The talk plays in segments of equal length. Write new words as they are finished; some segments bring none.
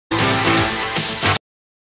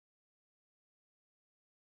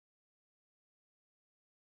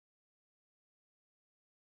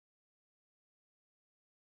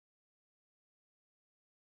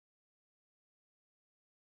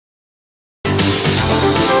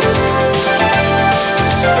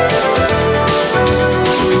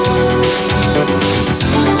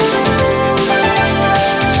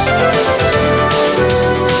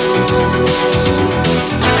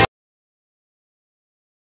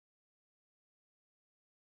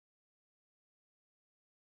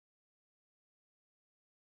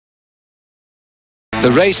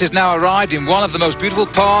The race has now arrived in one of the most beautiful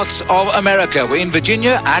parts of America. We're in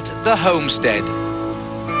Virginia at the Homestead.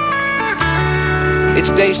 It's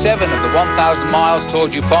day 7 of the 1,000 miles Tour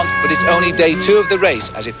du Pont, but it's only day 2 of the race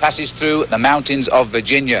as it passes through the mountains of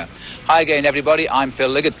Virginia. Hi again, everybody. I'm Phil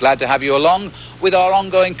Liggett. Glad to have you along with our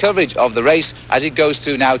ongoing coverage of the race as it goes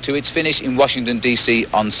through now to its finish in Washington, D.C.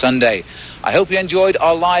 on Sunday. I hope you enjoyed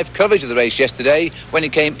our live coverage of the race yesterday when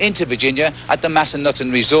it came into Virginia at the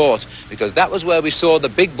Massanutten Resort, because that was where we saw the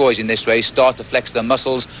big boys in this race start to flex their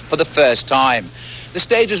muscles for the first time. The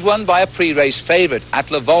stage was won by a pre-race favourite,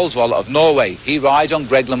 Atle Voldsvoll of Norway. He rides on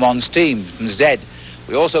Greg LeMond's team, from Z.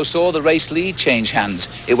 We also saw the race lead change hands.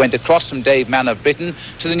 It went across from Dave Mann of Britain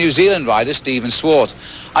to the New Zealand rider, Stephen Swart.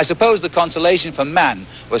 I suppose the consolation for Mann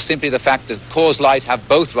was simply the fact that Coors Light have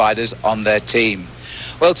both riders on their team.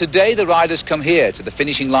 Well, today the riders come here to the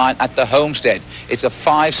finishing line at the Homestead. It's a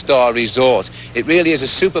 5-star resort. It really is a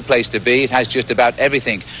super place to be. It has just about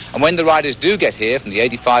everything. And when the riders do get here from the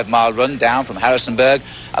 85-mile run down from Harrisonburg,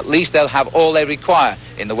 at least they'll have all they require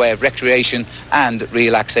in the way of recreation and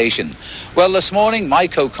relaxation. Well, this morning, my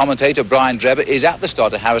co-commentator, Brian Drebber, is at the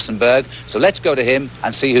start of Harrisonburg, so let's go to him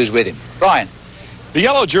and see who's with him. Brian. The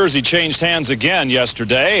yellow jersey changed hands again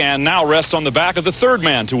yesterday and now rests on the back of the third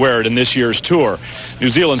man to wear it in this year's tour. New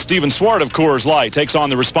Zealand's Stephen Swart of Coors Light takes on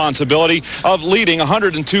the responsibility of leading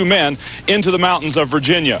 102 men into the mountains of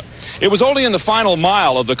Virginia. It was only in the final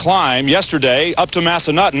mile of the climb yesterday up to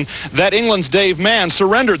Massanutten that England's Dave Mann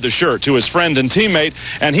surrendered the shirt to his friend and teammate,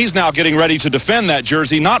 and he's now getting ready to defend that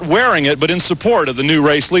jersey, not wearing it, but in support of the new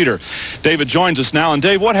race leader. David joins us now. And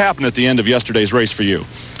Dave, what happened at the end of yesterday's race for you?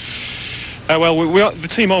 Well, the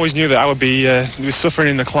team always knew that I would be suffering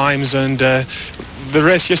in the climbs, and the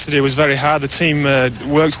race yesterday was very hard. The team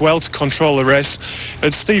worked well to control the race.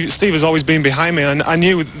 Steve has always been behind me, and I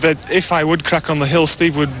knew that if I would crack on the hill,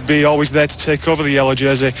 Steve would be always there to take over the yellow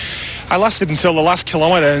jersey. I lasted until the last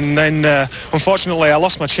kilometre, and then unfortunately I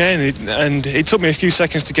lost my chain, and it took me a few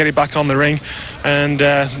seconds to get it back on the ring, and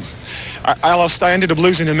I ended up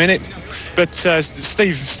losing a minute. But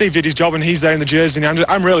Steve did his job, and he's there in the jersey, and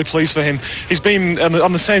I'm really pleased for him. He's been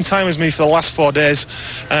on the same time as me for the last 4 days,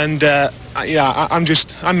 and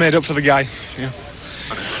I'm made up for the guy. Yeah.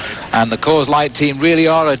 And the Coors Light team really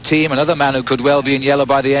are a team. Another man who could well be in yellow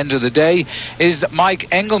by the end of the day is Mike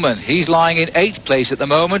Engelman. He's lying in 8th place at the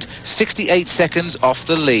moment, 68 seconds off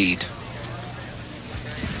the lead.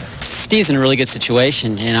 Steve's in a really good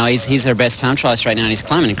situation. You know, he's their best time trialist right now, and he's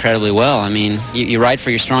climbing incredibly well. I mean, you ride for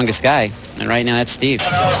your strongest guy, and right now that's Steve.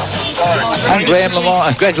 And Greg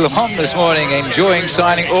LeMond this morning enjoying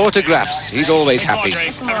signing autographs. He's always happy.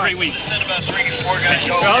 Every week. 10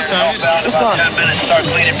 minutes, start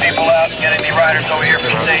cleaning people out and getting the riders over here for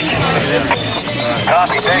the station.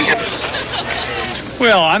 Copy, thank you.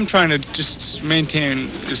 Well, I'm trying to just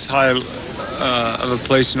maintain as high of a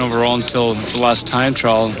placing overall until the last time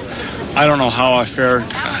trial. I don't know how I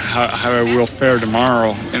will fare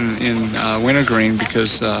tomorrow in Wintergreen,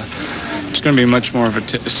 because it's going to be much more of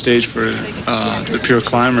a stage for the pure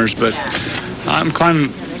climbers. But I'm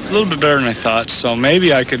climbing a little bit better than I thought, so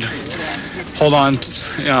maybe I could hold on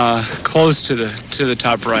close to the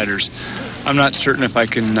top riders. I'm not certain if I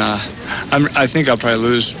can. I think I'll probably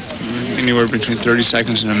lose anywhere between 30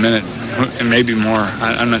 seconds and a minute, and maybe more.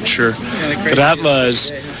 I'm not sure. But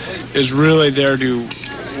Atlas is really there to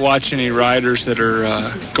watch any riders that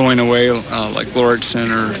are going away, like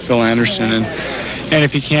Lauritsen or Phil Anderson, and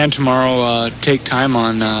if he can tomorrow, take time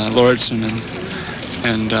on Lauritsen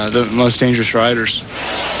and the most dangerous riders.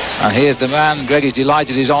 And here's the man Greg is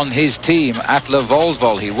delighted is on his team, Atle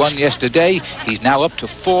Voldsvoll. He won yesterday. He's now up to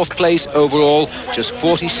 4th place overall, just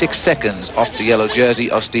 46 seconds off the yellow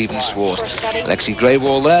jersey of Stephen Swart. Alexei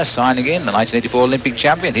Greywall there, signing in, the 1984 Olympic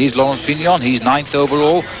champion. He's Laurent Fignon. He's 9th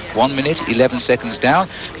overall, 1 minute, 11 seconds down.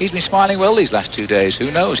 He's been smiling well these last 2 days.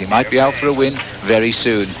 Who knows? He might be out for a win very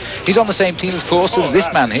soon. He's on the same team, of course, as this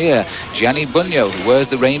man here, Gianni Bugno, who wears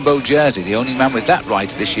the rainbow jersey, the only man with that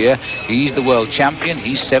right this year. He's the world champion.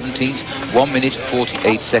 He's 17th, 1 minute,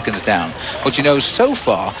 48 seconds down. But you know, so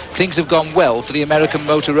far, things have gone well for the American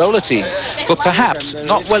Motorola team, but perhaps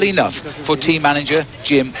not well enough for team manager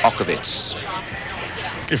Jim Okowitz.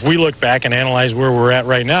 If we look back and analyze where we're at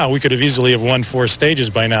right now, we could have easily have won 4 stages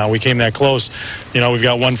by now. We came that close. You know, we've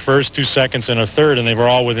got 1 first, 2 seconds, and a third, and they were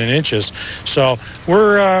all within inches. So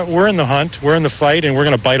we're in the hunt, we're in the fight, and we're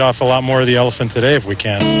going to bite off a lot more of the elephant today if we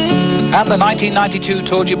can. And the 1992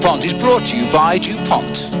 Tour du Pont is brought to you by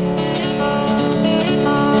DuPont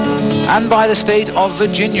and by the state of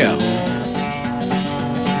Virginia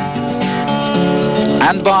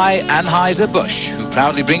and by Anheuser-Busch, who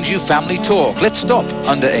proudly brings you Family Talk. Let's stop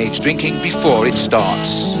underage drinking before it starts.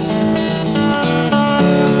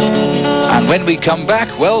 And when we come back,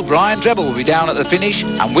 well, Ver.Ⅱ will be down at the finish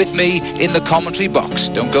and with me in the commentary box.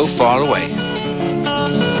 Don't go far away.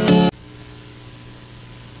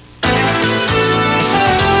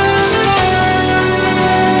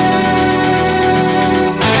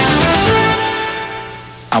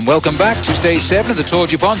 And welcome back to Stage 7 of the Tour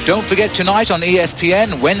du Pont. Don't forget tonight on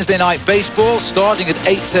ESPN, Wednesday Night Baseball, starting at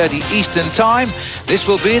 8:30 Eastern Time. This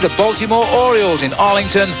will be the Baltimore Orioles in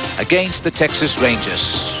Arlington against the Texas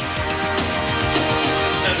Rangers.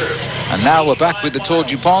 And now we're back with the Tour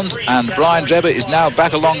du Pont, and Ver.Ⅱ is now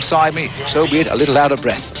back alongside me, so be it, a little out of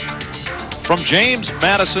breath. From James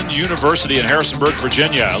Madison University in Harrisonburg,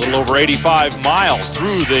 Virginia, a little over 85 miles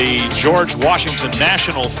through the George Washington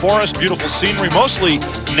National Forest. Beautiful scenery, mostly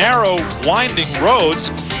narrow, winding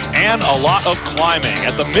roads, and a lot of climbing.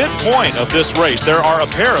 At the midpoint of this race, there are a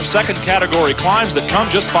pair of second category climbs that come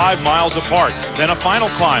just 5 miles apart. Then a final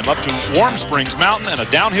climb up to Warm Springs Mountain and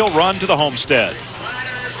a downhill run to the homestead.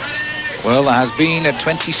 Well, there has been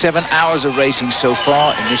 27 hours of racing so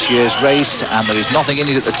far in this year's race, and there is nothing in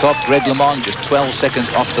it at the top. LeMond just 12 seconds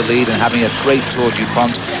off the lead and having a great Tour du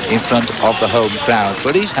Pont in front of the home crowd.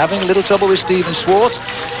 But he's having a little trouble with Stephen Swart,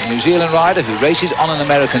 a New Zealand rider who races on an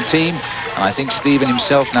American team. And I think Stephen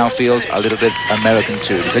himself now feels a little bit American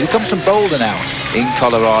too, because he comes from Boulder now in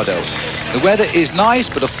Colorado. The weather is nice,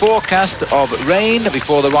 but a forecast of rain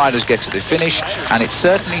before the riders get to the finish, and it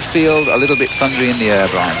certainly feels a little bit thundery in the air,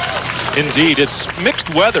 Brian. Indeed, it's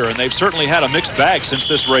mixed weather, and they've certainly had a mixed bag since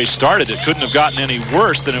this race started. It couldn't have gotten any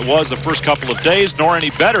worse than it was the first couple of days, nor any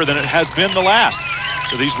better than it has been the last.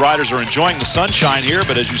 So these riders are enjoying the sunshine here,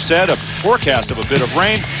 but as you said, a forecast of a bit of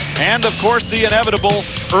rain, and of course the inevitable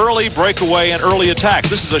early breakaway and early attacks.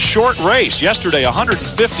 This is a short race. Yesterday,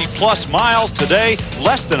 150 plus miles. Today,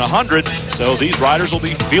 less than 100. So these riders will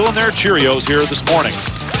be feeling their Cheerios here this morning.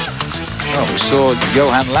 Well, we saw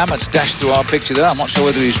Johan Lammerts dash through our picture there. I'm not sure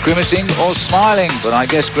whether he's grimacing or smiling, but I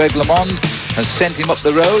guess LeMond has sent him up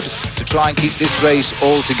the road to try and keep this race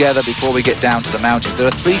all together before we get down to the mountains. There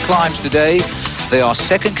are 3 climbs today. They are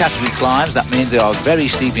second category climbs. That means they are very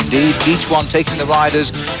steep indeed, each one taking the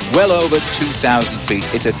riders well over 2,000 feet.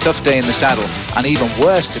 It's a tough day in the saddle, and even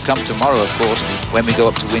worse to come tomorrow, of course, when we go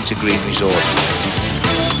up to Wintergreen Resort.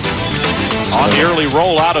 On the early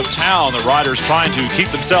roll out of town, the riders trying to keep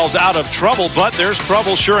themselves out of trouble, but there's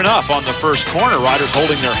trouble sure enough on the first corner. Riders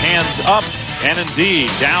holding their hands up, and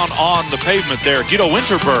indeed, down on the pavement there, Guido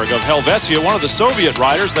Winterberg of Helvetia, one of the Soviet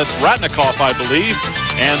riders. That's Ratnikov, I believe,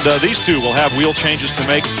 and these two will have wheel changes to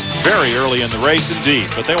make very early in the race indeed,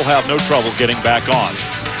 but they will have no trouble getting back on.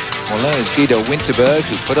 Well, there's Guido Winterberg,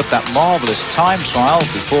 who put up that marvellous time trial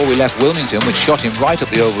before we left Wilmington, which shot him right up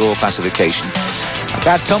the overall classification. A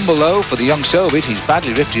bad tumble, though, for the young Soviet. He's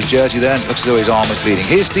badly ripped his jersey there, and it looks as though his arm is bleeding.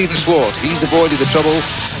 Here's Stephen Swart. He's avoided the trouble,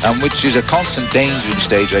 which is a constant danger in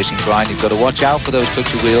stage racing, Brian. You've got to watch out for those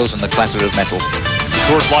touchy wheels and the clatter of metal. The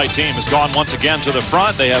Coors Light team has gone once again to the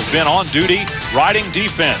front. They have been on duty, riding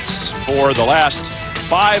defense for the last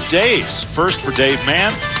 5 days. First for Dave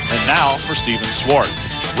Mann, and now for Stephen Swart.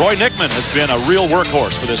 Roy Nickman has been a real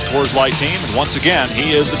workhorse for this Coors Light team, and once again,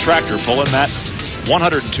 he is the tractor pulling that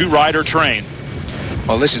 102-rider train.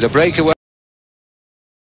 Well, this is a breakaway.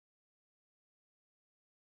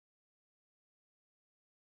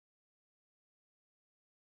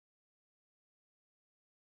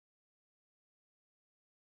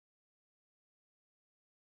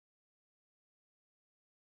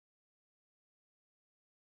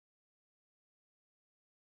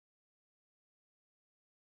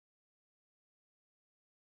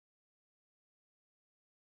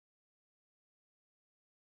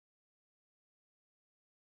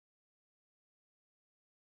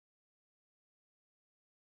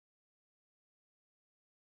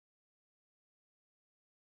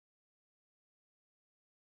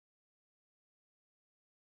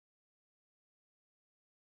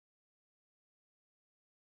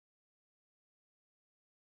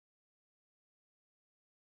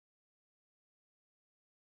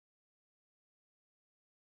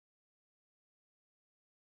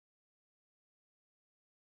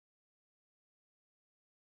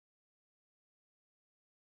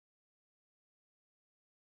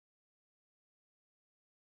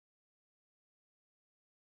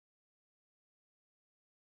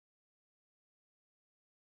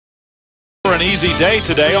 For an easy day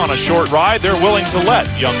today on a short ride, they're willing to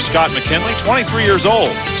let young Scott McKinley, 23 years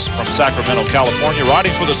old, from Sacramento, California,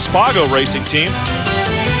 riding for the Spago racing team.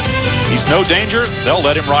 He's no danger. They'll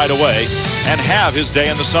let him ride away and have his day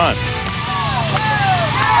in the sun.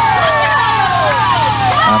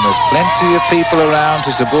 And there's plenty of people around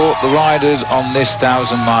to support the riders on this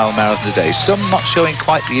 1,000-mile marathon today. Some not showing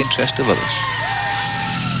quite the interest of others.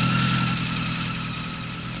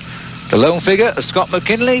 The lone figure is Scott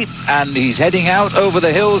McKinley, and he's heading out over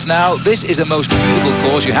the hills now. This is a most beautiful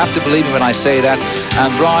course. You have to believe me when I say that.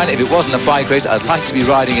 And Brian, if it wasn't a bike race, I'd like to be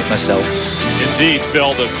riding it myself. Indeed,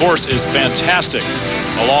 Phil, the course is fantastic.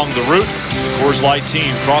 Along the route, the Coors Light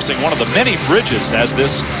team crossing one of the many bridges as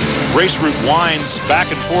this race route winds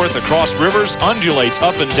back and forth across rivers, undulates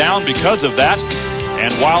up and down because of that.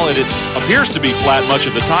 And while it appears to be flat much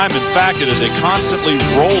of the time, in fact, it is a constantly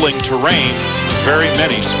rolling terrain, very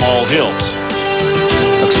many small hills.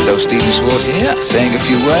 Looks as though Stephen Swart here saying a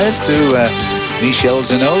few words to Michel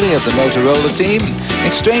Zanoli of the Motorola team.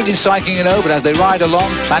 It's strange in cycling, you know, but as they ride along,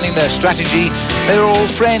 planning their strategy, they're all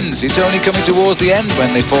friends. It's only coming towards the end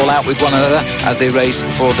when they fall out with one another as they race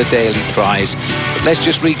for the daily prize. But let's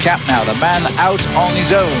just recap now. The man out on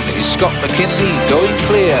his own is Scott McKinley, going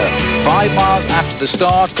clear 5 miles after the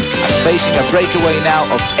start and facing a breakaway now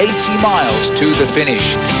of 80 miles to the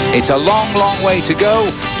finish. It's a long, long way to go.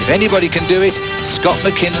 If anybody can do it, Scott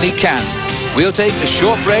McKinley can. We'll take a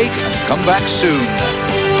short break and come back soon.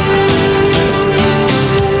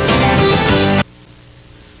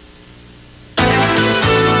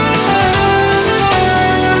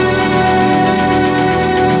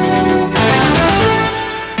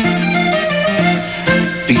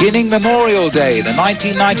 Beginning Memorial Day, the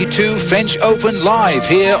 1992 French Open live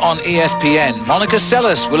here on ESPN. Monica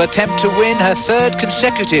Seles will attempt to win her 3rd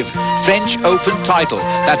consecutive French Open title.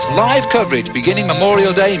 That's live coverage beginning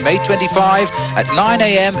Memorial Day, May 25 at 9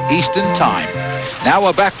 a.m. Eastern Time. Now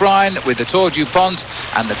we're back, Brian, with the Tour du Pont,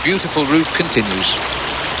 and the beautiful route continues.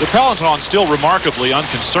 The peloton still remarkably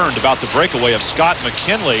unconcerned about the breakaway of Scott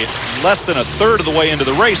McKinley. Less than a third of the way into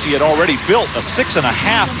the race, he had already built a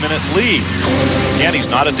 6.5-minute lead. Again, he's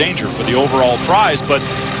not a danger for the overall prize, but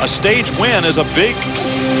a stage win is a big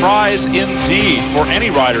prize indeed for any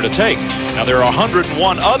rider to take. Now, there are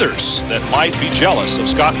 101 others that might be jealous of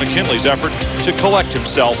Scott McKinley's effort to collect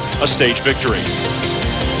himself a stage victory.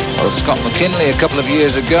 Well, Scott McKinley a couple of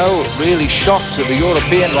years ago really shocked the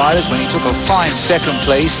European riders when he took a fine 2nd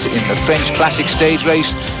place in the French classic stage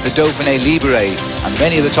race, the Dauphiné Libéré. And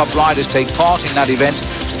many of the top riders take part in that event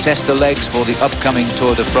to test the legs for the upcoming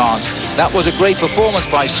Tour de France. That was a great performance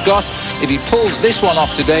by Scott. If he pulls this one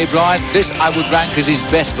off today, Brian, this I would rank as his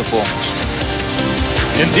best performance.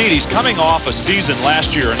 Indeed, he's coming off a season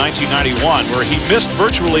last year in 1991 where he missed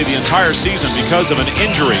virtually the entire season because of an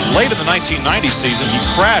injury. Late in the 1990 season, he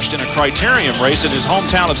crashed in a criterium race in his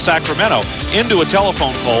hometown of Sacramento into a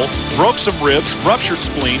telephone pole, broke some ribs, ruptured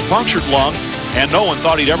spleen, punctured lung, and no one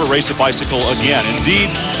thought he'd ever race a bicycle again.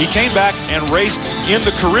 Indeed, he came back and raced in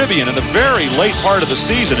the Caribbean in the very late part of the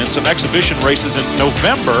season in some exhibition races in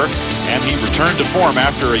November, and he returned to form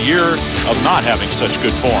after a year of not having such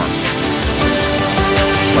good form.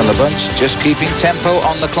 Well, the bunch just keeping tempo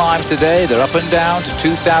on the climbs today. They're up and down to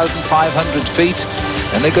 2,500 feet.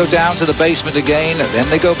 Then they go down to the basement again. Then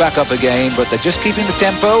they go back up again. But they're just keeping the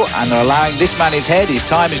tempo, and they're allowing this man his head. His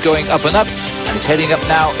time is going up and up, and it's heading up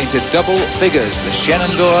now into double figures. The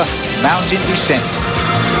Shenandoah Mountain Descent.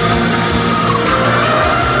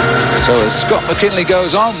 So as Scott McKinley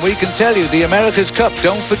goes on, we can tell you the America's Cup.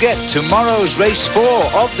 Don't forget, tomorrow's race 4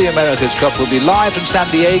 of the America's Cup will be live from San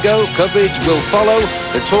Diego. Coverage will follow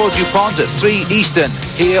the Tour du Pont at 3 Eastern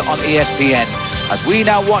here on ESPN. As we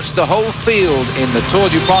now watch the whole field in the Tour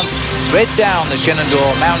du Pont thread down the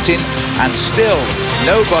Shenandoah Mountain, and still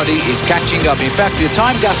nobody is catching up. In fact, the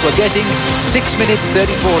time gap we're getting, 6 minutes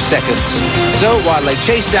 34 seconds. So while they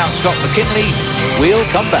chase down Scott McKinley, we'll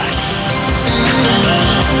come back.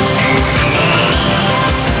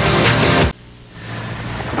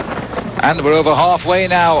 And we're over halfway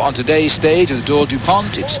now on today's stage of the Tour du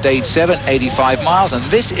Pont. It's stage 7, 85 miles,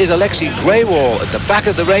 and this is Alexei Greywall at the back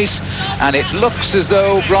of the race, and it looks as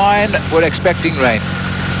though, Brian, we're expecting rain.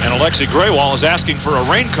 And Alexei Greywall is asking for a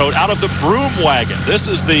raincoat out of the broom wagon. This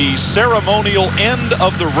is the ceremonial end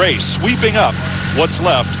of the race, sweeping up what's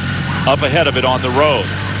left up ahead of it on the road.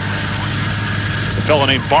 It's a fellow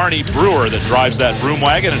named Barney Brewer that drives that broom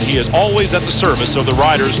wagon, and he is always at the service of the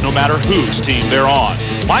riders, no matter whose team they're on.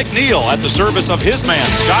 Mike Neal at the service of his man,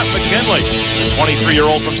 Scott McKinley, the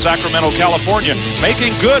 23-year-old from Sacramento, California,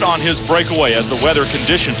 making good on his breakaway as the weather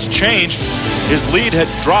conditions change. His lead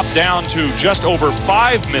had dropped down to just over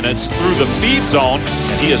 5 minutes through the feed zone,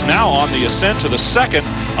 and he is now on the ascent to the second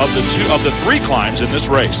of the 3 climbs in this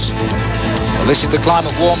race. Well, this is the climb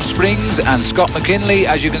of Warm Springs, and Scott McKinley,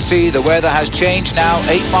 as you can see, the weather has changed now.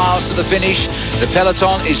 8 miles to the finish. The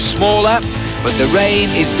peloton is smaller, but the rain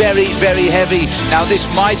is very, very heavy. Now this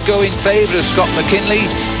might go in favour of Scott McKinley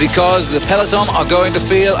because the peloton are going to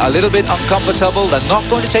feel a little bit uncomfortable. They're not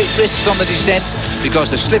going to take risks on the descent because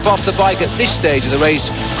to slip off the bike at this stage of the race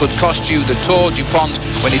could cost you the Tour du Pont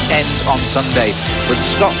when it ends on Sunday. But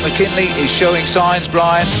Scott McKinley is showing signs,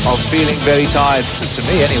 Brian, of feeling very tired, to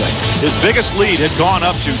me anyway. His biggest lead had gone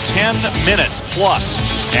up to 10 minutes plus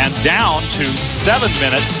and down to 7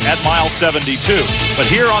 minutes at mile 72. But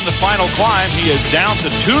here on the final climb, he is down to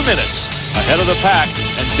 2 minutes ahead of the pack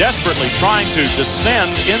and desperately trying to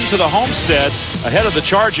descend into the homestead ahead of the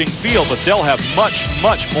charging field, but they'll have much,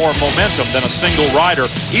 much more momentum than a single rider,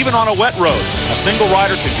 even on a wet road. A single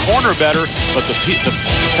rider can corner better, but the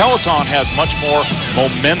peloton has much more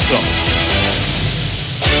momentum.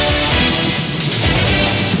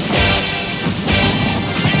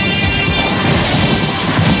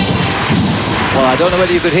 Well, I don't know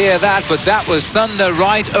whether you could hear that, but that was thunder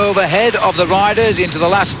right overhead of the riders into the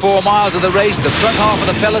last 4 miles of the race. The front half of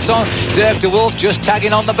the peloton, Dirk de Wolf just tagging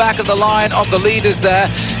on the back of the line of the leaders there.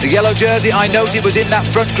 The yellow jersey, I noted, was in that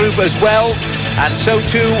front group as well. And so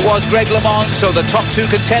too was Greg LeMond. So the top two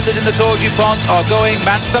contenders in the Tour du Pont are going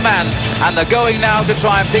man for man. And they're going now to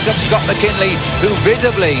try and pick up Scott McKinley, who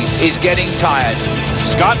visibly is getting tired.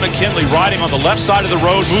 Scott McKinley riding on the left side of the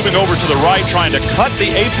road, moving over to the right, trying to cut the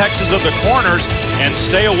apexes of the corners and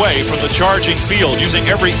stay away from the charging field, using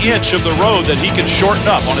every inch of the road that he can shorten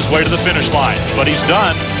up on his way to the finish line. But he's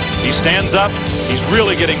done. He stands up. He's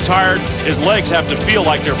really getting tired. His legs have to feel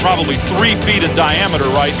like they're probably 3 feet in diameter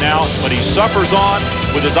right now, but he suffers on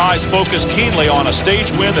with his eyes focused keenly on a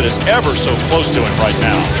stage win that is ever so close to him right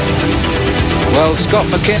now. Well, Scott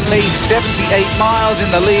McKinley, 78 miles in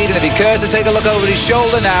the lead, and if he cares to take a look over his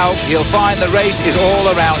shoulder now, he'll find the race is all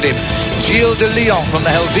around him. Gilles de Lyon from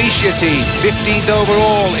the Helvetia team, 15th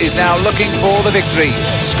overall, is now looking for the victory.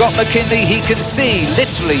 Scott McKinley, he can see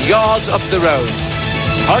literally yards up the road.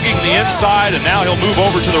 Hugging the inside, and now he'll move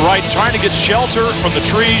over to the right, trying to get shelter from the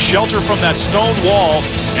trees, shelter from that stone wall,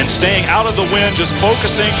 and staying out of the wind, just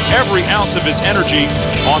focusing every ounce of his energy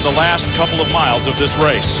on the last couple of miles of this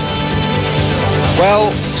race.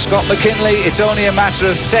 Well, Scott McKinley, it's only a matter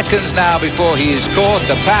of seconds now before he is caught.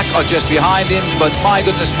 The pack are just behind him, but my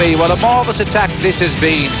goodness me, what a marvellous attack this has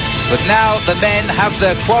been. But now the men have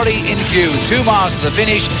their quarry in view. 2 miles to the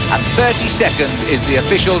finish, and 30 seconds is the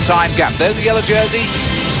official time gap. There's the yellow jersey.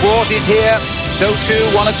 Swart is here. So too,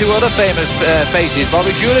 1 or 2 other famous faces.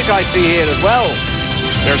 Bobby Julich I see here as well.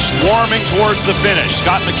 They're swarming towards the finish.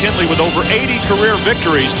 Scott McKinley with over 80 career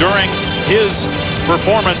victories during his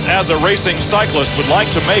performance as a racing cyclist would like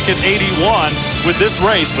to make it 81 with this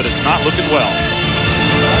race, but it's not looking well.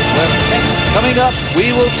 Well, next, coming up,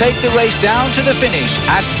 we will take the race down to the finish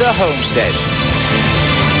at the Homestead.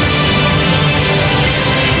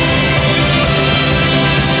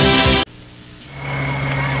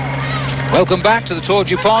 Welcome back to the Tour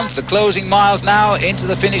du Pont. The closing miles now into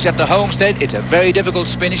the finish at the Homestead. It's a very difficult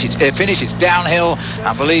finish. It's downhill,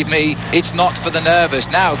 and believe me, it's not for the nervous.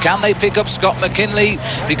 Now, can they pick up Scott McKinley?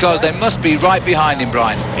 Because they must be right behind him,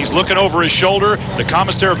 Brian. He's looking over his shoulder. The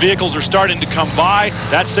commissaire vehicles are starting to come by.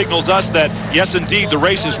 That signals us that, yes, indeed, the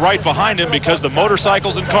race is right behind him because the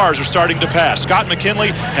motorcycles and cars are starting to pass. Scott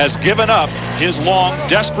McKinley has given up his long,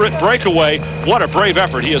 desperate breakaway. What a brave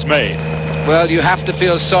effort he has made. Well, you have to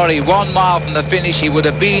feel sorry. 1 mile from the finish, he would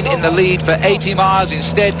have been in the lead for 80 miles.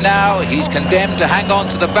 Instead now, he's condemned to hang on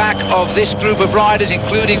to the back of this group of riders,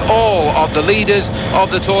 including all of the leaders of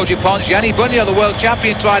the Tour du Pont. Gianni Bugno, the world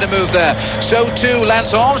champion, tried to move there. So too,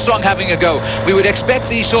 Lance Armstrong having a go. We would expect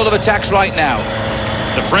these sort of attacks right now.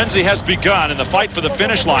 The frenzy has begun in the fight for the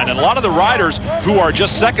finish line, and a lot of the riders who are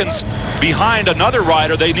just seconds behind another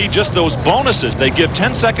rider, they need just those bonuses. They give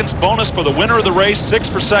 10 seconds bonus for the winner of the race, 6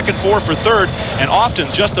 for second, 4 for third, and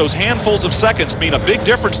often just those handfuls of seconds mean a big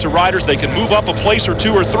difference to riders. They can move up a place or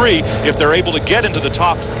 2 or 3 if they're able to get into the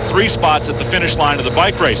top 3 spots at the finish line of the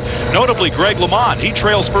bike race. Notably, Greg LeMond, he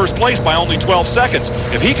trails first place by only 12 seconds.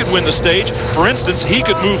 If he could win the stage, for instance, he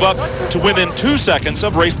could move up to within 2 seconds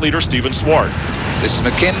of race leader Steven Swart. This is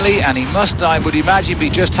McKinley, and he must, I would imagine,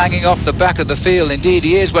 be just hanging off the back of the field. Indeed,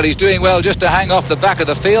 he is, but he's doing well just to hang off the back of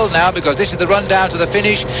the field now, because this is the run down to the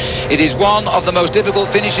finish. It is one of the most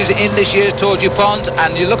difficult finishes in this year's Tour du Pont,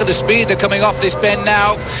 and you look at the speed they're coming off this bend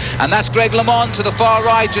now, and that's Greg LeMond to the far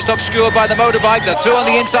right, just obscured by the motorbike. They're through on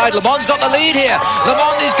the inside. LeMond's got the lead here.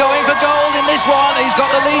 LeMond is going for gold in this one. He's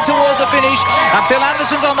got the lead towards the finish, and Phil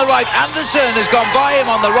Anderson's on the right. Anderson has gone by him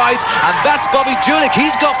on the right, and that's Bobby Julich.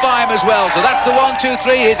 He's got by him as well. So that's the 1, 2,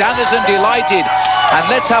 3. Is Anderson delighted? And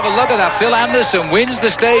let's have a look at that. Phil Anderson wins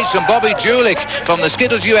the stage from Bobby Julich from the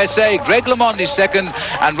Skittles USA. Greg LeMond is second,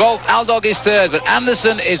 and Rolf Aldog is third. But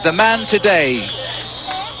Anderson is the man today.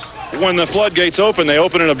 When the floodgates open, they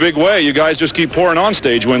open in a big way. You guys just keep pouring on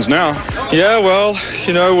stage wins now. Yeah, well,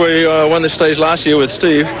 you know, we won this stage last year with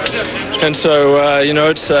Steve. And so, you know,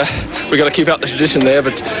 it's we got to keep up the tradition there.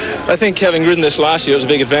 But I think having ridden this last year was a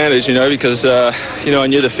big advantage, you know, because, you know, I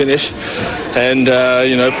knew the finish and,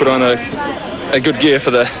 you know, put on a good gear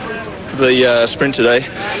for the sprint today,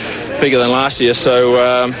 bigger than last year.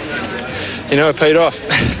 So, you know, it paid off.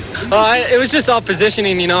 It was just all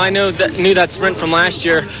positioning, you know. I knew that sprint from last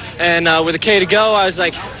year, and with a K to go, I was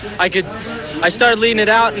like, I started leading it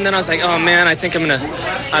out, and then I was like, oh man, I think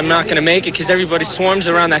I'm not gonna make it because everybody swarms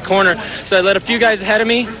around that corner. So I let a few guys ahead of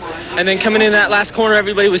me, and then coming in that last corner,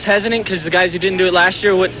 everybody was hesitant because the guys who didn't do it last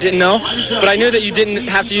year didn't know. But I knew that you didn't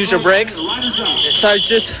have to use your brakes, so I was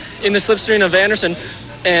just in the slipstream of Anderson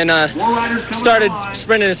and started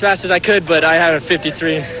sprinting as fast as I could. But I had a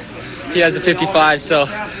 53. He has a 55, so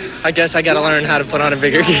I guess I got to learn how to put on a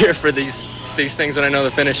bigger gear for these things when I know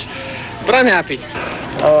the finish. But I'm happy.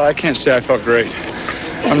 I can't say I felt great.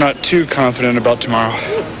 I'm not too confident about tomorrow.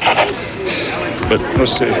 But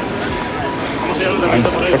let's see.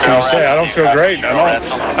 What can I say? I don't feel great at all.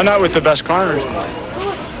 I'm not with the best climbers.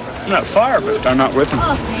 I'm not far, but I'm not with them.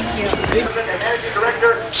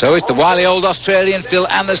 So it's the wily old Australian Phil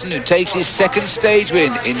Anderson who takes his second stage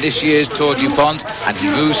win in this year's Tour du Pont, and he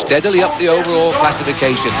moves steadily up the overall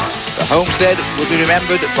classification. The homestead will be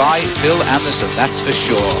remembered by Phil Anderson, that's for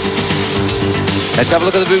sure. Let's have a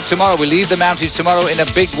look at the route tomorrow. We leave the mountains tomorrow in a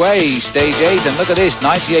big way. Stage 8, and look at this,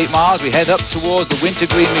 98 miles. We head up towards the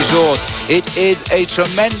Wintergreen Resort. It is a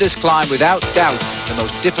tremendous climb, without doubt, the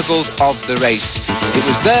most difficult of the race. It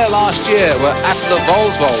was there last year where Atle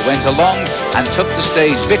Volsvold went along and took the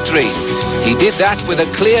stage victory. He did that with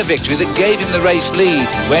a clear victory that gave him the race lead.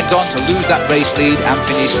 He went on to lose that race lead and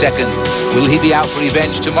finish second. Will he be out for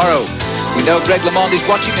revenge tomorrow? We know Greg LeMond is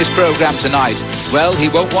watching this programme tonight. Well, he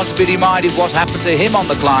won't want to be reminded what happened to him on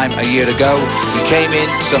the climb a year ago. He came in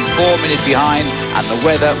some 4 minutes behind, and the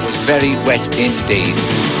weather was very wet indeed.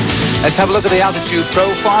 Let's have a look at the altitude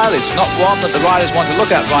profile. It's not one that the riders want to look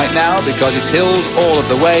at right now because it's hills all of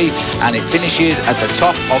the way, and it finishes at the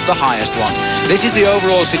top of the highest one. This is the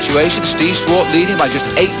overall situation. Steve Swart leading by just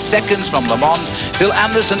 8 seconds from LeMond. Phil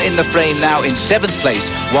Anderson in the frame now in 7th place,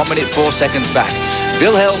 1 minute 4 seconds back.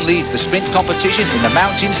 Wilhelm leads the sprint competition in the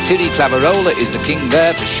mountains. Thierry Claverola is the king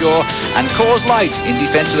there for sure, and Coors Light in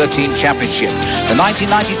defence of the team championship. The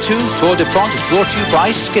 1992 Tour de Pont is brought to you by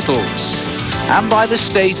Skittles, and by the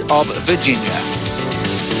state of Virginia,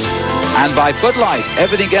 and by Bud Light.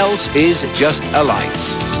 Everything else is just a light.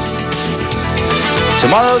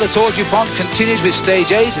 Tomorrow the Tour du Pont continues with stage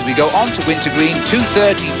 8 as we go on to Wintergreen,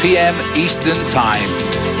 2:30 p.m. Eastern Time.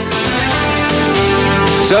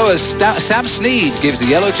 So as Sam Sneed gives the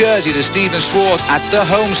yellow jersey to Stephen Swart at the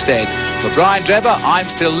homestead. For Brian Drebber, I'm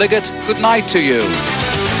Phil Liggett. Good night to you.